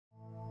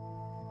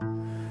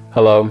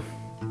Hello,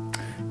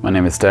 my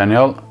name is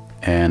Daniel,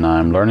 and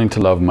I'm learning to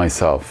love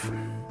myself.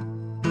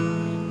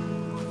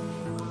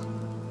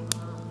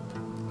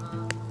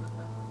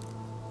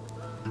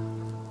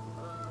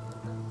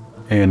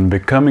 In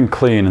becoming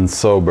clean and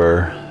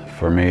sober,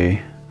 for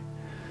me,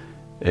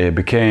 it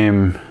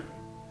became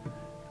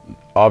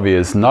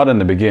obvious, not in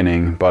the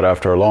beginning, but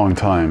after a long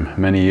time,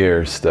 many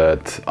years,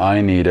 that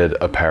I needed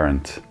a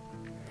parent.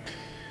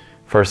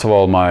 First of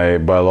all, my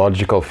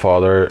biological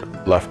father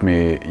left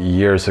me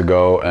years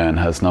ago and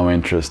has no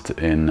interest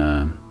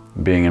in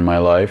being in my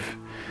life.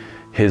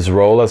 His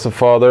role as a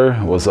father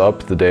was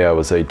up the day I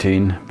was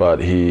 18, but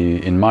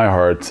he, in my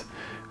heart,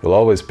 will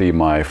always be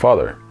my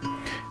father.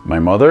 My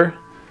mother,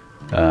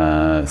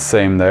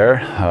 same there.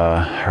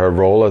 Her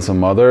role as a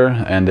mother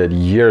ended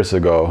years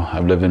ago.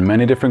 I've lived in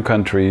many different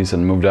countries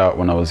and moved out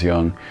when I was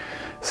young,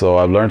 so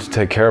I've learned to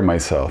take care of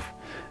myself.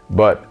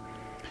 But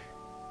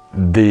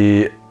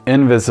the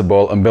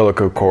invisible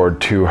umbilical cord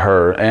to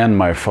her and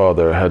my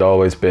father had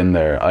always been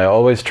there. I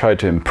always tried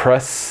to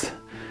impress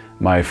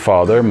my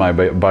father, my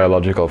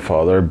biological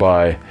father,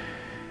 by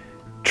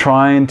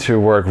trying to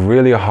work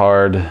really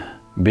hard,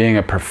 being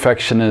a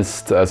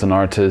perfectionist as an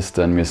artist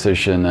and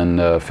musician and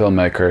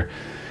filmmaker.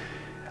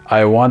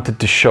 I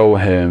wanted to show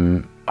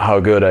him how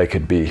good I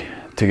could be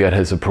to get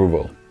his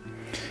approval.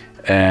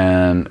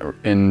 And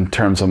in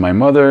terms of my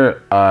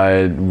mother,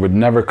 I would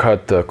never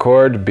cut the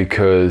cord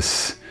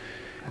because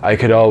I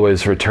could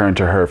always return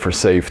to her for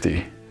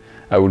safety.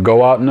 I would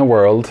go out in the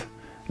world,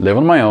 live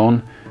on my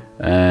own,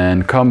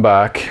 and come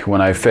back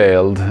when I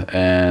failed,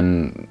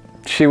 and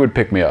she would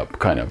pick me up,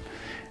 kind of.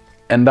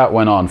 And that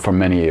went on for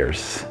many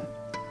years.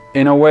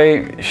 In a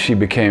way, she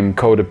became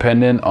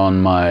codependent on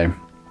my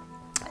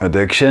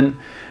addiction,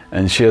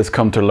 and she has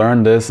come to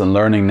learn this and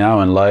learning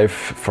now in life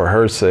for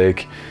her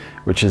sake,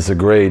 which is a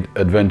great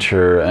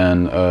adventure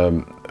and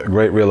a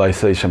great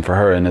realization for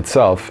her in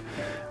itself.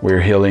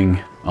 We're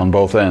healing on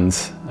both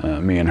ends,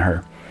 me and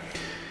her.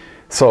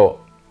 So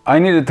I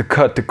needed to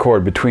cut the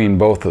cord between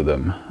both of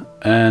them.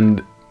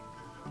 And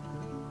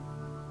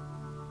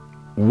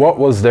what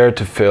was there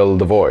to fill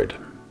the void?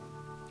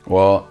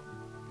 Well,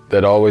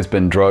 there'd always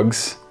been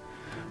drugs,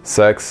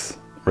 sex,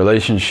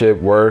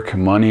 relationship, work,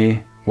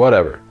 money,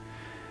 whatever.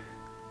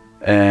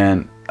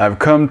 And I've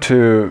come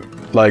to,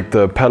 like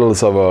the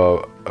petals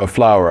of a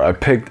flower, I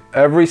picked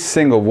every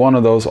single one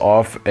of those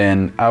off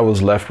and I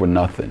was left with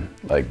nothing.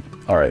 Like,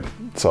 all right,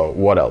 so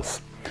what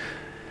else?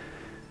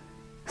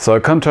 So I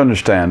come to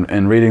understand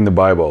in reading the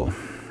Bible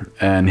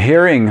and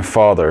hearing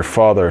father,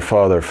 father,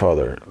 father,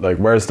 father, like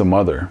where's the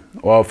mother?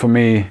 Well, for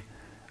me,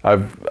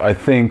 I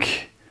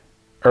think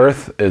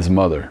earth is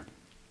mother.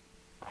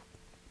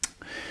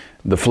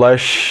 The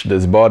flesh,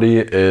 this body,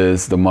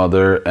 is the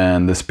mother,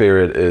 and the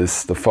spirit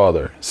is the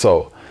father.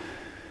 So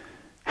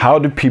how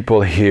do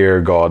people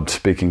hear God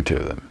speaking to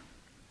them?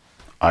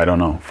 I don't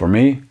know. For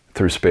me,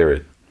 through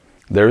spirit.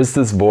 There is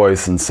this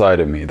voice inside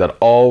of me that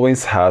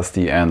always has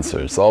the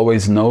answers,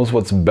 always knows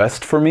what's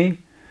best for me,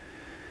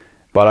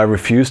 but I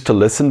refused to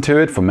listen to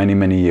it for many,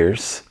 many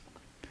years.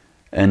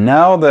 And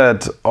now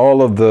that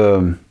all of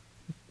the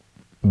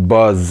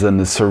buzz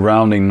and the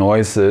surrounding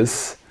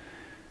noises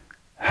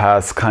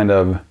has kind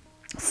of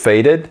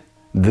faded,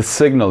 the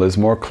signal is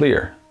more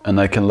clear and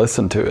I can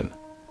listen to it.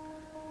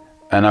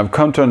 And I've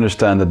come to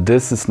understand that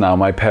this is now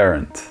my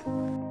parent.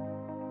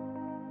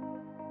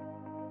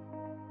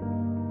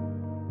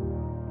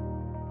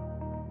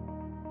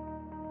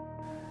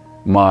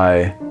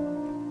 My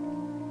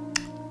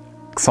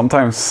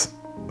sometimes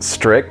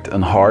strict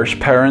and harsh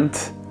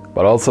parent,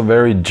 but also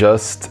very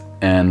just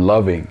and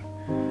loving.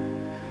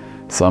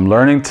 So I'm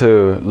learning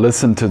to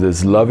listen to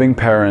this loving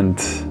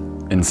parent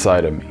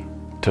inside of me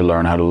to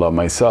learn how to love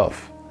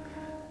myself.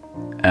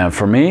 And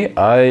for me,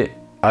 I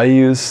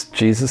use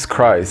Jesus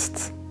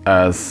Christ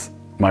as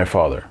my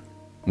father,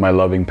 my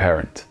loving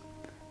parent.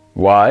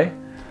 Why?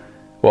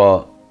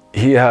 Well,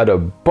 he had a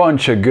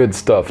bunch of good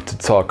stuff to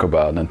talk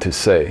about and to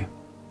say.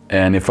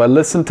 And if I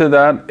listen to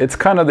that, it's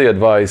kind of the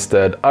advice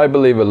that I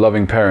believe a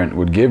loving parent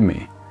would give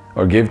me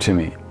or give to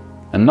me.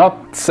 And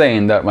not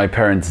saying that my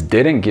parents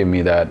didn't give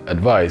me that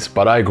advice,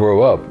 but I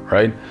grew up,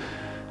 right?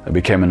 I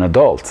became an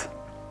adult.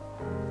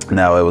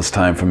 Now it was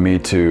time for me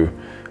to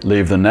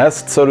leave the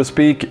nest, so to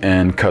speak,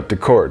 and cut the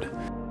cord.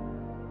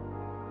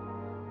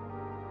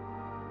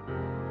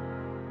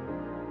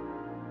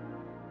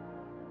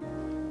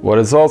 What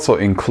is also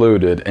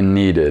included and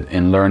needed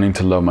in learning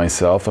to love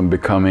myself and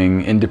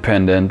becoming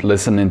independent,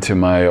 listening to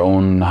my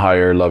own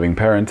higher loving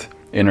parent,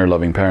 inner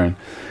loving parent,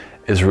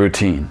 is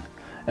routine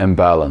and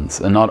balance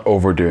and not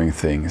overdoing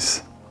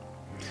things.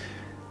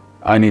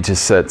 I need to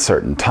set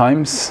certain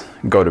times,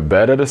 go to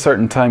bed at a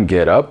certain time,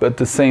 get up at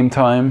the same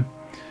time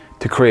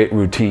to create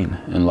routine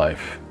in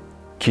life.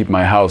 Keep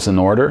my house in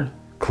order,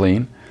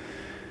 clean,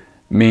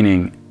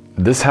 meaning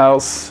this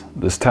house,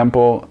 this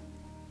temple,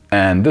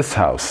 and this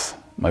house,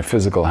 my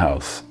physical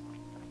house.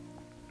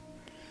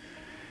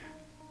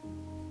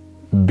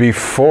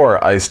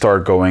 before I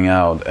start going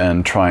out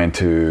and trying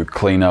to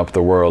clean up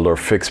the world or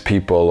fix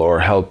people or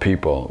help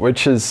people,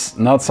 which is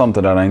not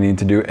something that I need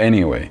to do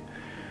anyway.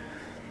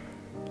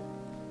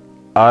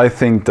 I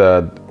think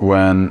that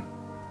when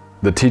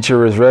the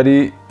teacher is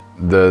ready,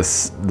 the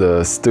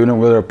student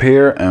will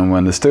appear, and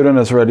when the student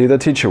is ready, the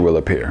teacher will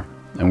appear,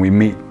 and we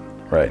meet,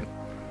 right?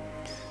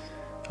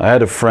 I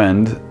had a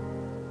friend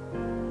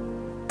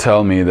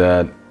tell me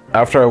that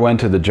after I went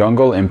to the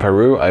jungle in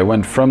Peru, I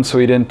went from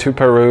Sweden to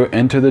Peru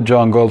into the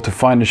jungle to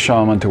find a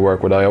shaman to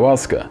work with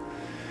ayahuasca.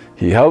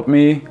 He helped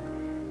me.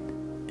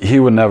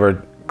 He would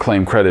never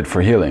claim credit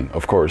for healing,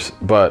 of course,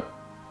 but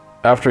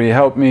after he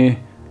helped me,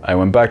 I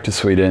went back to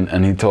Sweden,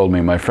 and he told me,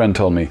 my friend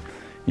told me,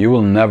 you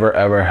will never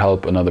ever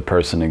help another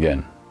person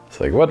again. It's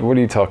like, what are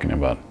you talking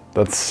about?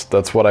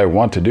 That's what I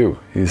want to do.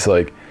 He's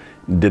like,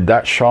 did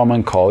that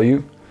shaman call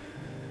you?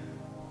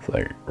 It's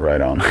like,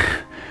 right on.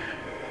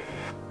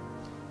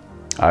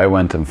 I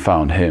went and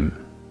found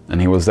him,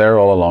 and he was there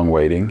all along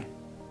waiting.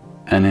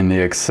 And in the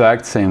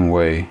exact same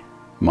way,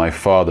 my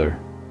father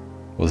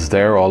was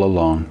there all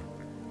along,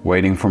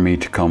 waiting for me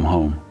to come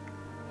home.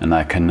 And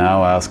I can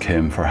now ask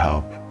him for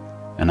help.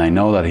 And I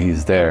know that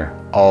he's there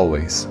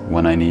always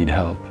when I need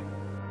help.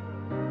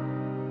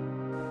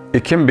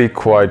 It can be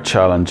quite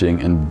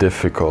challenging and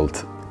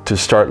difficult to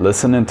start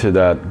listening to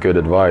that good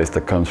advice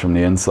that comes from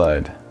the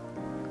inside.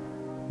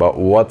 But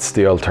what's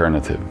the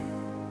alternative?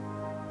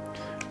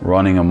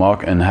 Running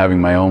amok and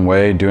having my own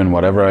way, doing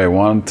whatever I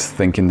want,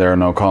 thinking there are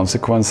no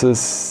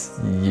consequences?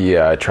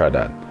 Yeah, I tried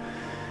that.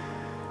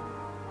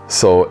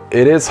 So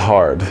it is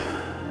hard,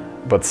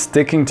 but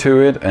sticking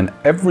to it, and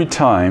every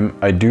time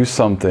I do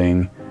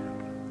something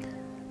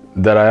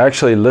that I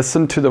actually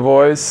listened to the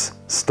voice,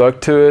 stuck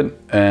to it,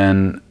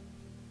 and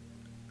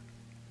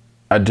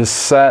I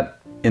just sat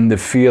in the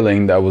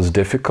feeling that was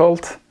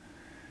difficult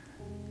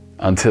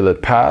until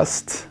it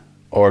passed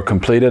or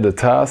completed a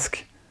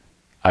task,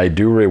 I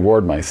do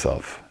reward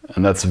myself.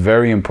 And that's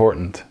very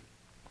important,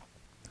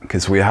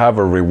 because we have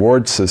a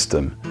reward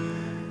system,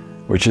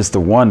 which is the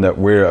one that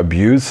we're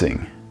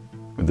abusing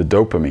with the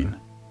dopamine.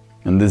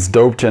 And this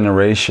dope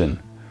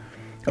generation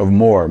of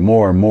more,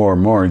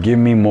 give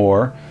me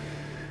more.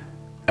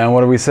 And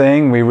what are we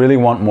saying? We really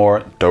want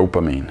more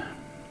dopamine.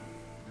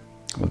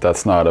 But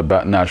that's not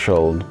a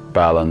natural,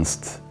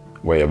 balanced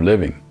way of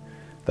living.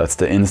 That's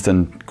the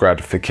instant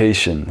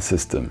gratification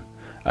system.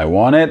 I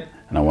want it,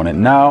 and I want it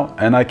now,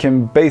 and I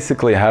can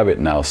basically have it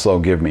now, so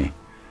give me.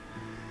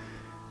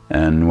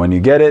 And when you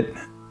get it,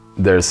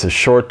 there's a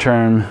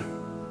short-term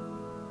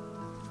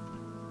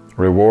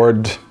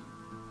reward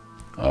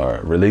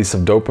or release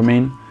of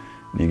dopamine.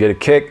 You get a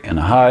kick and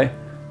a high,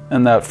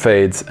 and that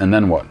fades, and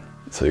then what?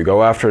 So you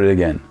go after it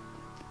again.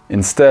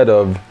 Instead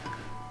of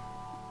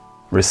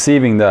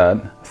receiving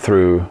that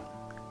through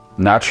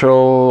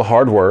natural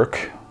hard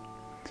work,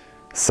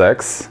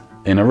 sex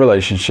in a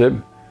relationship,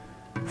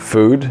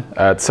 food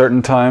at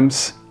certain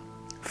times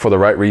for the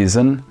right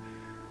reason,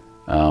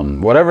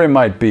 whatever it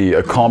might be,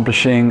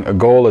 accomplishing a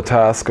goal, a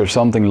task, or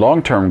something,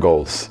 long-term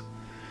goals,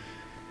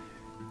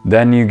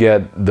 then you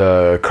get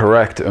the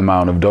correct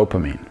amount of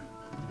dopamine.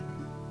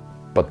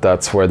 But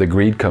that's where the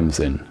greed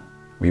comes in.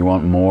 We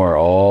want more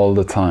all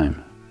the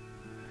time.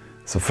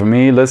 So for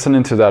me,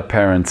 listening to that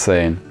parent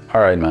saying, all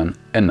right, man,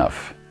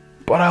 enough,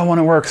 but I want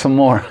to work some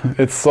more.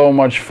 It's so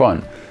much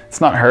fun. It's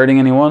not hurting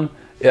anyone.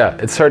 Yeah,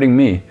 it's hurting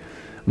me.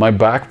 My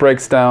back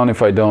breaks down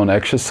if I don't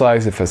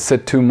exercise, if I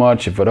sit too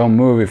much, if I don't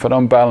move, if I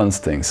don't balance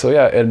things. So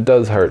yeah, it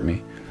does hurt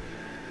me.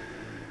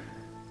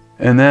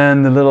 And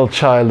then the little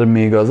child in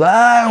me goes,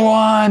 I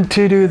want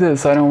to do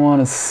this. I don't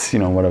want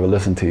to, whatever,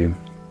 listen to you.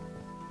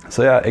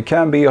 So yeah, it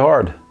can be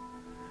hard.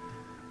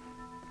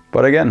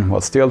 But again,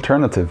 what's the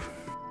alternative?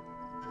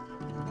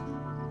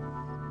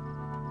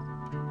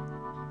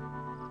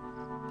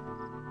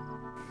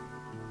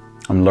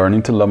 I'm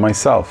learning to love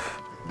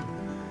myself.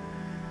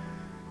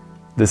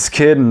 This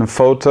kid in the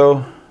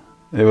photo,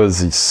 it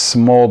was a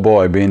small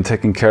boy being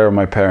taken care of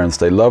my parents.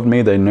 They loved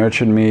me, they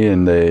nurtured me,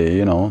 and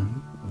they,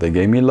 they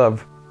gave me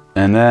love.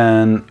 And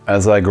then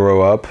as I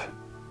grow up,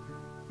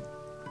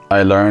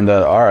 I learned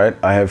that, all right,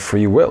 I have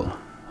free will.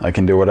 I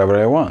can do whatever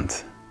I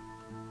want.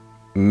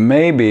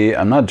 Maybe,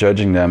 I'm not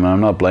judging them,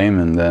 I'm not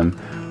blaming them.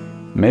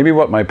 Maybe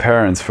what my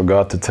parents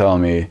forgot to tell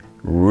me,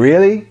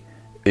 really,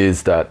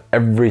 is that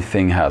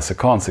everything has a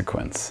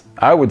consequence.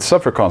 I would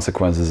suffer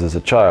consequences as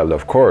a child,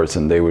 of course,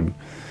 and they would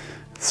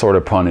sort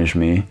of punish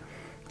me,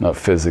 not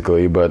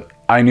physically, but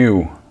I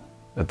knew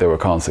that there were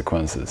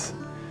consequences.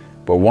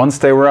 But once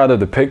they were out of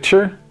the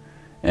picture,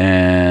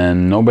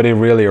 and nobody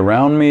really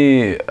around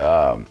me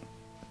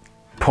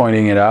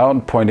pointing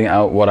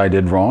out what I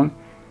did wrong,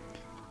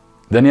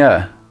 then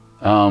yeah,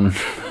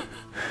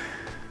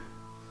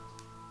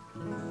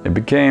 it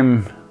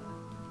became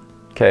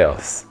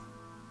chaos.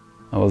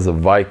 I was a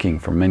Viking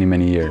for many,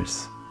 many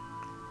years.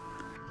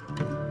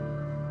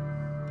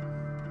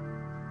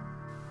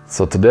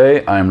 So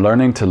today I'm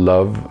learning to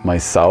love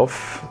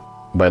myself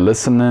by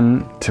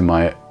listening to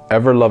my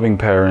ever-loving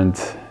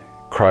parent,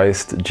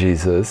 Christ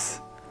Jesus,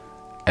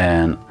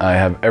 And I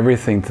have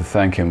everything to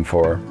thank him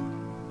for,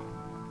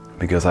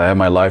 because I have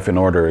my life in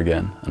order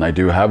again, and I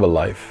do have a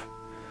life.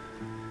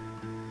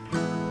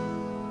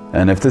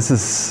 And if this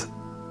is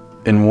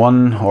in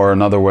one or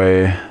another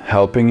way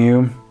helping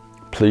you,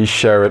 please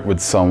share it with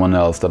someone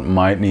else that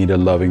might need a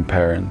loving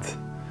parent.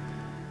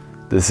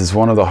 This is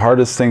one of the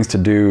hardest things to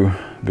do,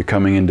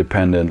 becoming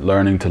independent,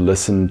 learning to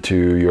listen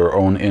to your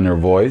own inner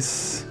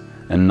voice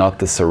and not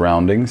the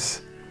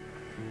surroundings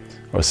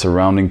or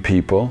surrounding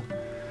people.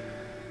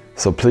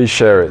 So please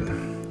share it,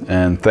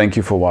 and thank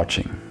you for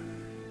watching.